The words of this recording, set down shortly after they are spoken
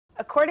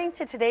According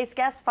to today's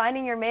guest,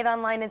 finding your mate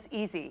online is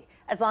easy,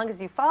 as long as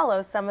you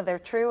follow some of their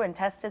true and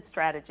tested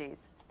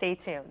strategies. Stay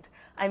tuned.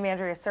 I'm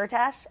Andrea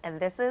Syrtash, and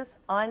this is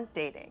On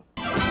Dating.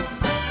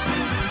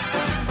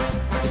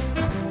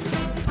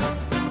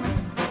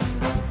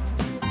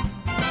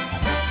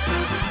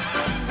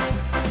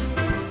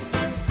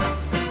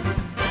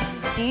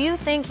 Do you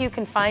think you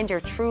can find your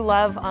true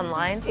love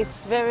online?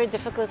 It's very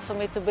difficult for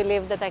me to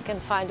believe that I can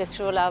find a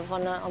true love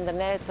on the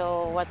net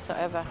or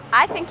whatsoever.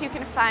 I think you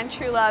can find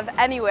true love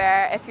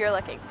anywhere if you're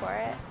looking for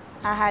it.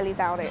 I highly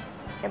doubt it.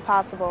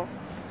 Impossible.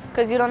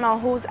 Because you don't know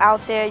who's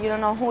out there, you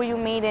don't know who you're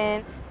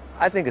meeting.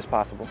 I think it's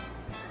possible.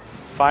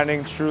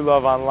 Finding true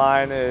love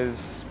online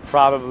is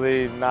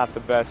probably not the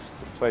best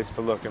place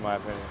to look, in my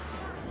opinion.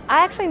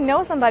 I actually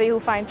know somebody who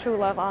finds true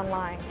love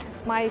online.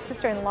 My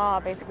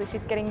sister-in-law, basically,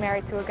 she's getting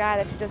married to a guy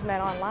that she just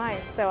met online,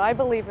 so I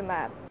believe in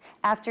that.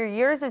 After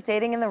years of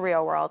dating in the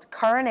real world,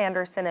 Karin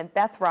Anderson and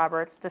Beth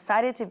Roberts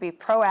decided to be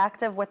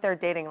proactive with their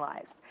dating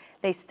lives.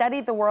 They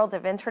studied the world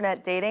of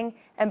internet dating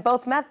and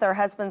both met their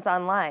husbands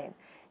online.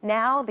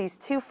 Now, these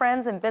two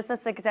friends and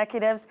business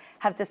executives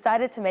have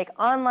decided to make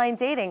online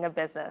dating a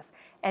business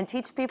and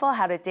teach people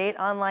how to date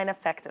online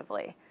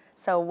effectively.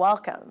 So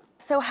welcome.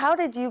 So how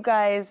did you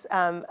guys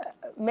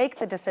make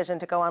the decision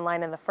to go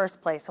online in the first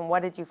place, and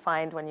what did you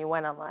find when you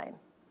went online?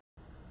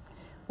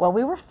 Well,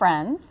 we were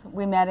friends.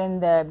 We met in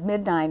the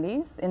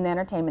mid-90s in the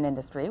entertainment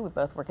industry. We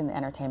both work in the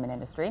entertainment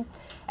industry.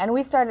 And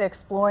we started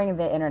exploring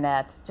the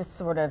internet just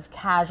sort of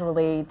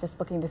casually, just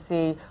looking to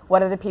see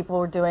what other people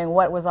were doing,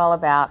 what it was all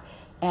about.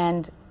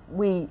 And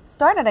we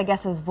started, I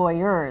guess, as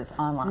voyeurs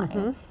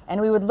online.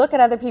 And we would look at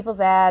other people's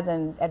ads,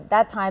 and at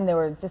that time there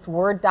were just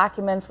Word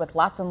documents with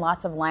lots and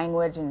lots of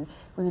language, and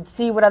we would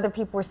see what other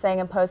people were saying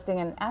and posting.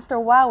 And after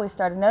a while we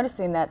started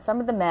noticing that some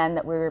of the men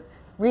that we were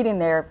reading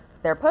their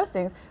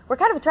postings were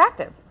kind of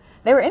attractive.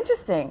 They were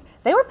interesting.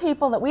 They were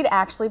people that we'd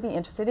actually be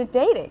interested in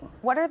dating.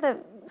 What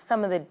are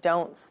some of the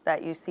don'ts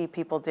that you see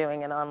people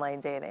doing in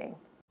online dating?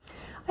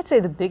 I'd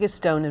say the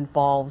biggest don't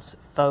involves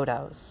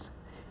photos.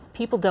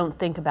 People don't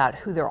think about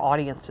who their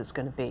audience is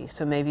going to be.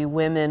 So maybe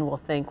women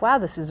will think, wow,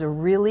 this is a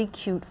really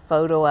cute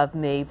photo of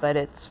me, but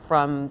it's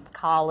from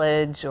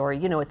college, or,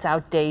 you know, it's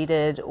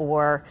outdated,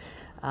 or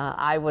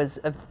I was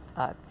at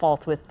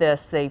fault with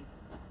this. They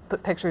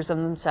put pictures of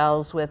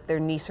themselves with their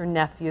niece or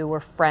nephew or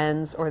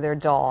friends or their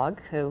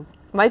dog, who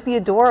might be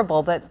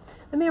adorable, but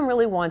the man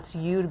really wants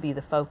you to be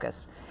the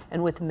focus.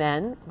 And with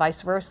men,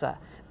 vice versa.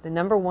 The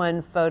number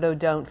one photo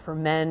don't for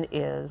men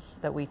is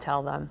that we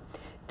tell them,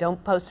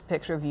 don't post a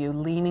picture of you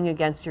leaning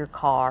against your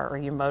car or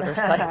your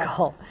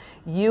motorcycle.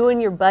 You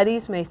and your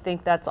buddies may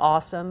think that's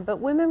awesome,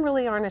 but women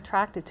really aren't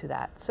attracted to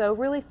that. So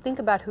really think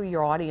about who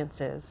your audience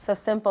is. So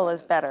simple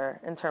is better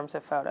in terms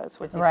of photos,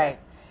 would you Right. say?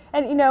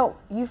 And you know,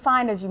 you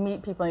find as you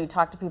meet people and you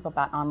talk to people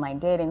about online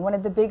dating, one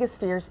of the biggest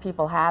fears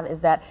people have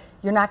is that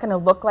you're not going to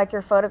look like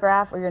your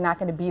photograph, or you're not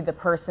going to be the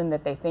person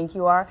that they think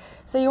you are.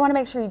 So you want to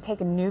make sure you take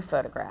a new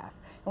photograph.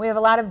 And we have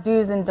a lot of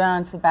do's and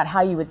don'ts about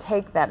how you would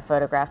take that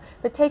photograph,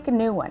 but take a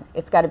new one.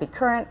 It's got to be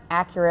current,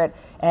 accurate,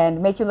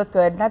 and make you look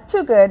good. Not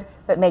too good,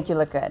 but make you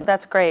look good.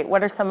 That's great.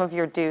 What are some of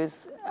your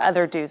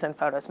other do's in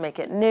photos? Make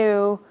it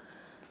new.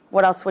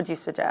 What else would you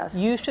suggest?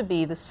 You should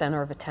be the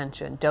center of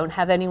attention. Don't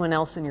have anyone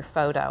else in your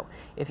photo.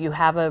 If you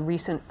have a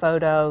recent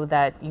photo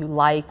that you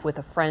like with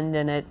a friend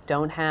in it,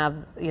 don't have,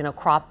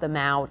 crop them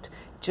out.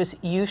 Just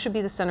you should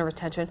be the center of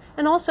attention.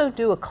 And also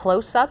do a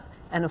close-up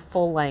and a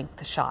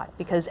full-length shot,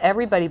 because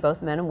everybody,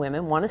 both men and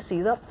women, want to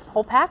see the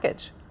whole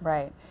package.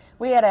 Right.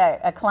 We had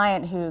a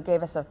client who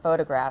gave us a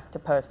photograph to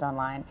post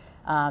online,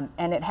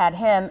 and it had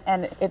him,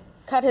 and it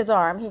cut his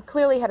arm. He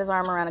clearly had his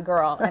arm around a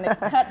girl, and it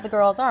cut the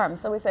girl's arm.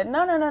 So we said,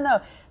 no, no, no, no.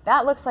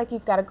 That looks like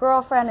you've got a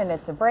girlfriend and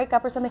it's a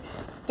breakup or something.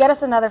 Get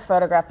us another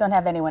photograph. Don't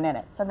have anyone in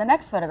it. So the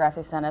next photograph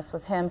he sent us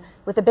was him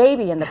with a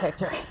baby in the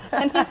picture.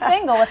 And he's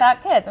single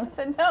without kids. And we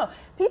said, no,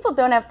 people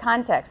don't have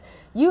context.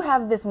 You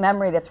have this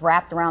memory that's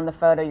wrapped around the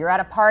photo. You're at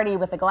a party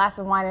with a glass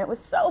of wine and it was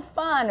so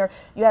fun. Or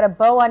you had a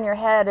bow on your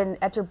head and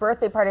at your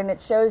birthday party and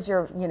it shows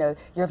your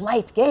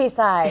light gay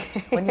side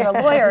when you're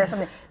a lawyer or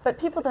something. But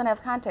people don't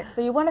have context.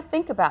 So you want to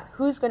think about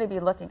who's going to be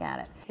looking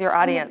at it. Your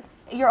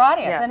audience. Your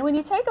audience. Yeah. And when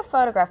you take a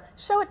photograph,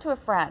 show it to a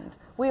friend.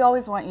 We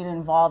always want you to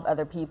involve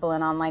other people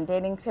in online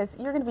dating because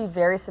you're going to be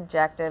very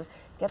subjective.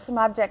 Get some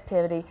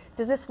objectivity.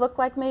 Does this look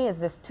like me? Is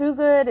this too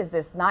good? Is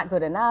this not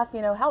good enough?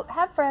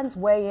 Have friends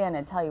weigh in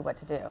and tell you what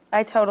to do.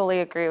 I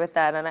totally agree with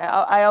that, and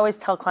I always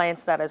tell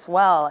clients that as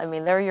well. I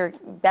mean, they're your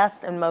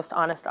best and most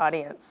honest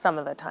audience some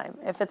of the time.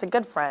 If it's a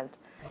good friend,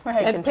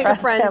 right. You can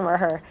trust him or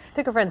her.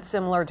 Pick a friend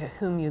similar to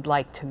whom you'd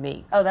like to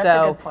meet. Oh, that's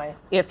a good point.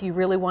 If you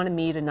really want to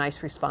meet a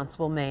nice,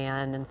 responsible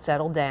man and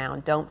settle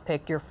down, don't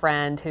pick your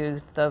friend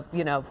who's the,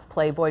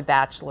 Playboy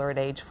bachelor at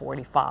age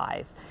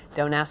 45.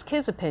 Don't ask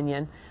his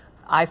opinion.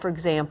 I, for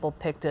example,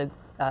 picked a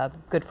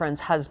good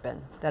friend's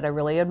husband that I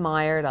really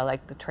admired. I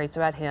liked the traits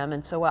about him,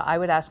 and so I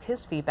would ask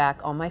his feedback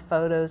on my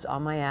photos,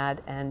 on my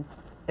ad, and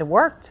it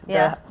worked.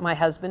 Yeah. My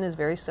husband is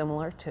very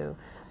similar to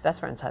best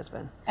friend's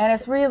husband. And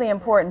it's really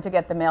important to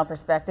get the male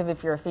perspective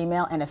if you're a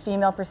female and a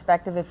female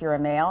perspective if you're a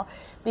male,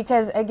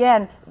 because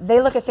again,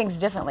 they look at things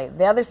differently.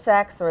 The other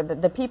sex or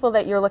the people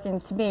that you're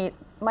looking to meet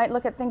might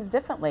look at things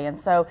differently, and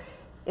so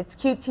it's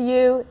cute to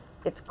you,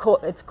 it's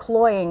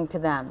cloying to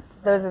them.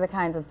 Those are the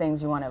kinds of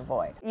things you want to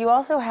avoid. You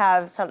also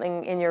have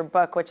something in your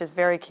book, which is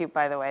very cute,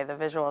 by the way. The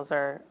visuals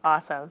are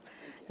awesome.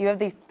 You have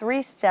these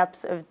 3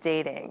 steps of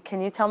dating.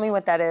 Can you tell me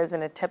what that is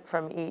and a tip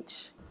from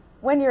each?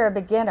 When you're a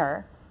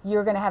beginner,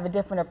 you're going to have a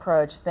different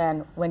approach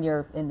than when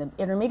you're in the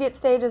intermediate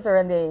stages or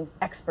in the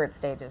expert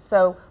stages.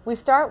 So we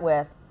start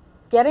with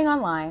getting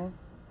online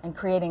and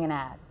creating an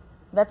ad.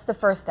 That's the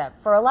first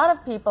step. For a lot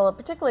of people,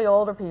 particularly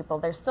older people,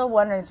 they're still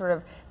wondering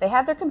they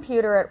have their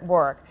computer at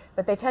work,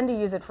 but they tend to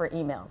use it for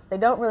emails. They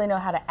don't really know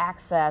how to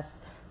access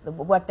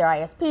what their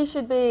ISP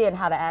should be and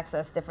how to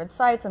access different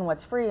sites and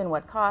what's free and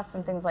what costs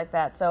and things like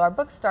that. So our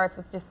book starts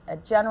with just a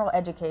general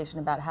education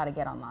about how to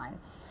get online.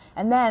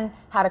 And then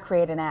how to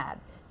create an ad.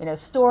 You know,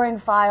 storing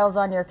files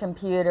on your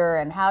computer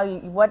and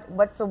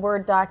what's a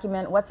Word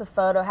document, what's a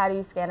photo, how do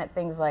you scan it,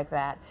 things like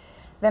that.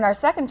 Then our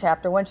second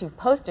chapter, once you've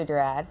posted your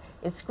ad,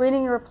 is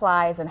screening your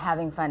replies and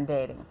having fun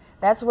dating.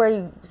 That's where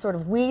you sort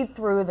of weed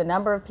through the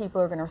number of people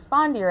who are going to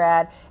respond to your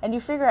ad, and you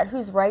figure out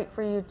who's right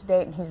for you to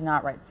date and who's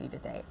not right for you to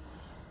date.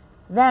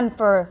 Then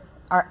for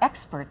our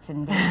experts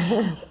in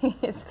dating,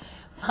 it's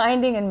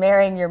finding and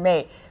marrying your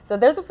mate. So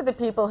those are for the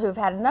people who've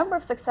had a number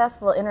of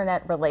successful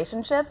internet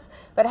relationships,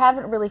 but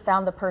haven't really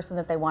found the person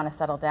that they want to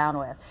settle down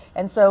with.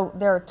 And so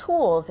there are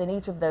tools in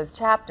each of those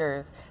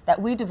chapters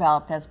that we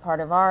developed as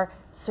part of our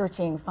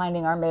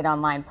finding our mate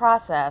online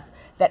process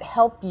that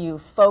help you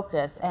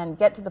focus and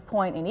get to the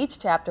point in each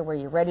chapter where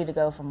you're ready to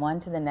go from one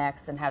to the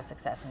next and have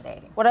success in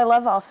dating. What I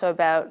love also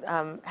about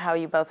how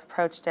you both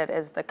approached it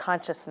is the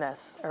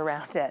consciousness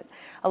around it.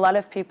 A lot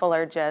of people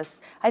are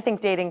I think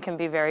dating can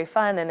be very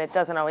fun and it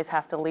doesn't always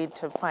have to lead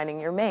to finding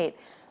your mate,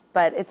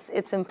 but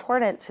it's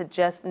important to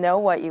just know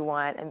what you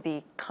want and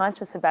be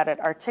conscious about it,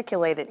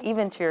 articulate it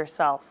even to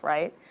yourself,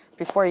 right?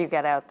 Before you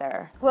get out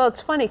there. Well,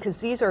 it's funny because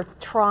these are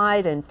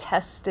tried and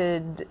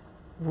tested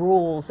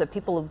rules that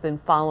people have been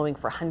following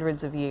for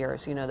hundreds of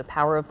years. You know, the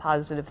power of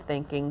positive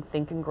thinking,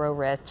 Think and Grow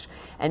Rich,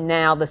 and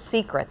now The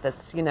Secret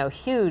that's, you know,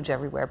 huge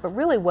everywhere. But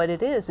really what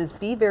it is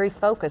be very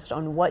focused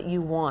on what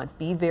you want,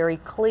 be very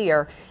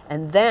clear,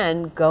 and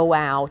then go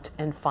out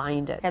and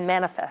find it. And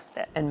manifest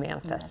it. And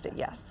manifest it,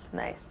 yes.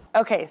 Nice.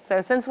 Okay,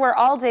 so since we're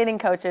all dating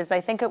coaches,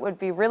 I think it would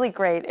be really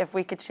great if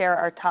we could share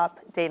our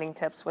top dating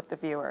tips with the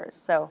viewers.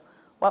 So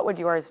what would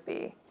yours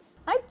be?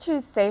 I'd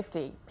choose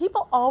safety.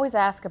 People always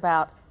ask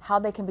about how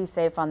they can be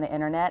safe on the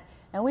internet,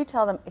 and we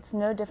tell them it's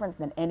no different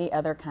than any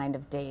other kind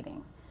of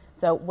dating.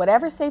 So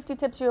whatever safety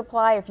tips you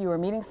apply, if you were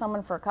meeting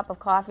someone for a cup of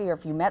coffee or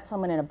if you met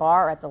someone in a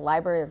bar or at the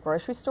library or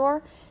grocery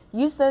store,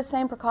 use those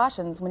same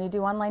precautions when you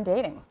do online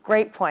dating.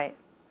 Great point.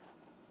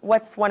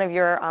 What's one of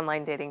your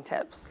online dating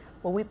tips?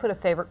 Well, we put a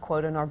favorite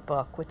quote in our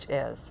book, which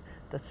is,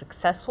 "The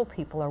successful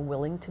people are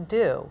willing to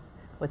do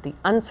what the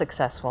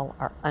unsuccessful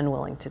are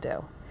unwilling to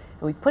do."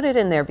 And we put it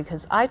in there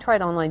because I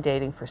tried online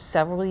dating for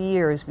several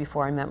years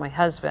before I met my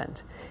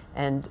husband.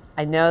 And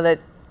I know that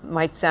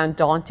might sound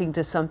daunting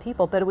to some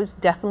people, but it was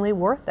definitely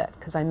worth it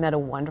because I met a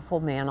wonderful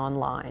man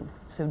online.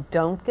 So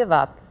don't give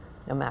up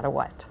no matter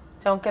what.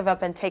 Don't give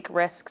up and take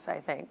risks,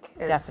 I think,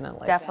 is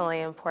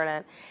Definitely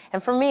important.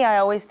 And for me, I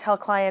always tell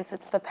clients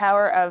it's the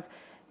power of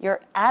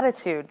your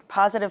attitude,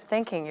 positive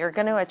thinking. You're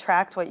going to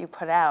attract what you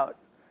put out.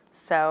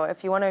 So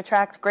if you want to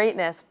attract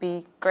greatness,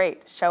 be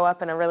great. Show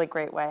up in a really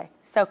great way.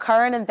 So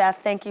Karin and Beth,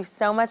 thank you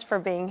so much for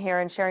being here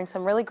and sharing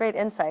some really great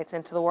insights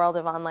into the world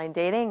of online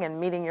dating and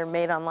meeting your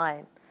mate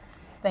online.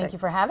 Thank you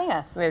for having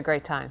us. We had a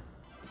great time.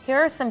 Here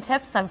are some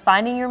tips on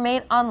finding your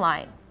mate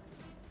online.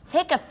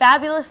 Take a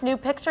fabulous new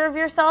picture of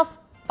yourself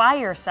by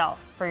yourself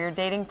for your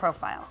dating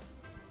profile.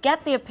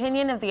 Get the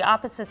opinion of the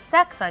opposite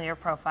sex on your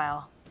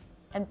profile.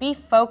 And be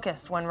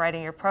focused when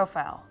writing your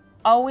profile.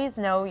 Always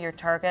know your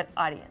target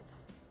audience.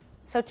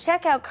 So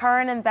check out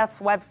Karin and Beth's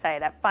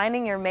website at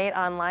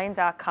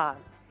findingyourmateonline.com.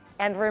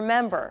 And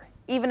remember,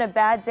 even a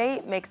bad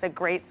date makes a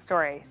great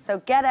story. So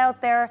get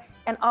out there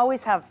and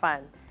always have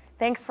fun.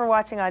 Thanks for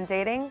watching On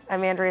Dating.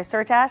 I'm Andrea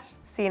Syrtash.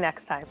 See you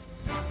next time.